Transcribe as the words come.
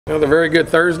Another very good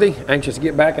Thursday. Anxious to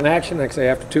get back in action, like I say,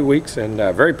 after 2 weeks, and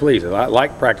very pleased. I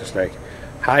like practice day.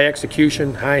 High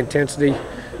execution, high intensity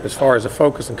as far as the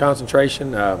focus and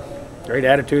concentration. Great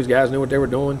attitudes. Guys knew what they were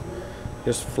doing.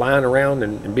 Just flying around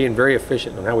and being very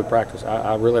efficient in how we practice.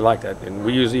 I really like that. And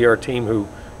we usually are a team who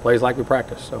plays like we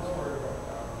practice. So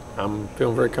I'm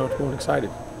feeling very comfortable and excited.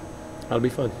 That'll be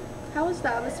fun. How was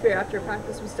the atmosphere after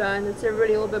practice was done? Is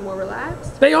everybody a little bit more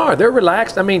relaxed? They are. They're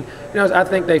relaxed. I mean, I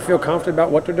think they feel confident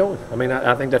about what they're doing. I mean,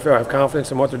 I think they have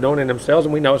confidence in what they're doing in themselves,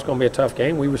 and we know it's going to be a tough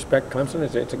game. We respect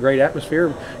Clemson. It's a great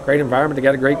atmosphere, great environment. They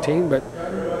got a great team, but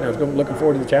looking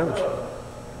forward to the challenge.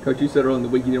 Coach, you said earlier in the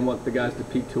week you didn't want the guys to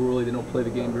peak too early. They don't play the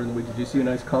game during the week. Did you see a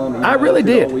nice calm? I really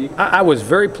did. I was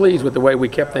very pleased with the way we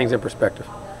kept things in perspective.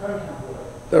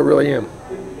 I really am.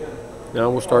 Now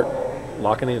we'll start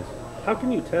locking in. How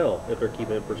can you tell if they're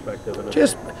keeping it in perspective?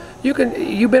 Just you've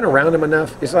been around them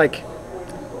enough. It's like,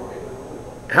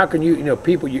 how can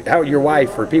people, how your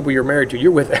wife or people you're married to,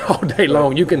 you're with all day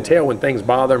long. You can tell when things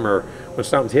bother them or when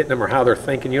something's hitting them or how they're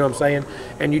thinking. You know what I'm saying?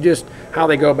 And how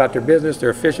they go about their business,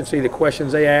 their efficiency, the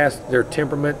questions they ask, their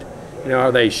temperament.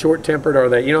 Are they short-tempered? Are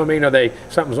they, Are they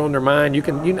something's on their mind?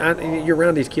 You're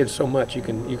around these kids so much. You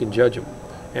can judge them,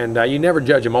 and you never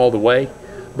judge them all the way.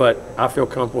 But I feel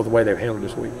comfortable with the way they've handled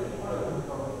this week.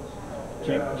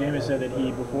 Jimbo said that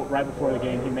right before the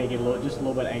game, he may get just a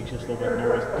little bit anxious, a little bit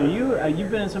nervous. Do you?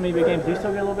 You've been in so many big games. Do you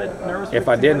still get a little bit nervous? If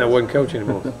I didn't, I wouldn't coach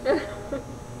anymore.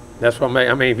 That's what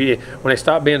I mean. When they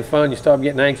stop being fun, you stop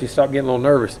getting anxious, you stop getting a little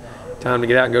nervous. Time to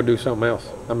get out and go do something else.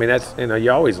 I mean, that's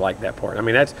you always like that part. I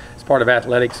mean, it's part of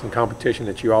athletics and competition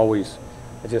that you always.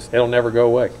 It'll never go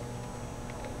away.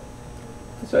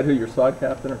 Decide who your side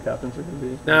captain or captains are going to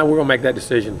be? Nah, we're going to make that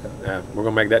decision. We're going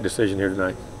to make that decision here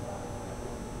tonight.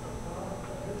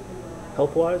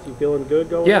 Health-wise, you feeling good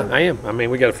going? Yeah, I am. I mean,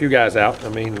 we got a few guys out. I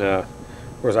mean,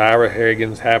 there's Ira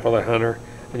Higgins, Happel, Hunter,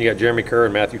 and you got Jeremy Kerr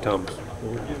and Matthew Thomas.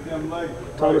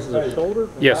 Thomas is a shoulder?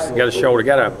 Yes, got a shoulder.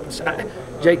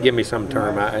 Jake, give me some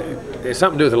term. It's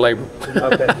something to do with the labor.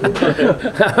 Okay.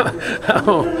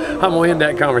 I'm going to end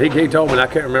that conversation. He told me, and I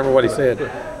can't remember what he said.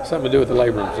 Something to do with the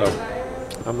labrum,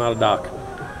 so I'm not a doc.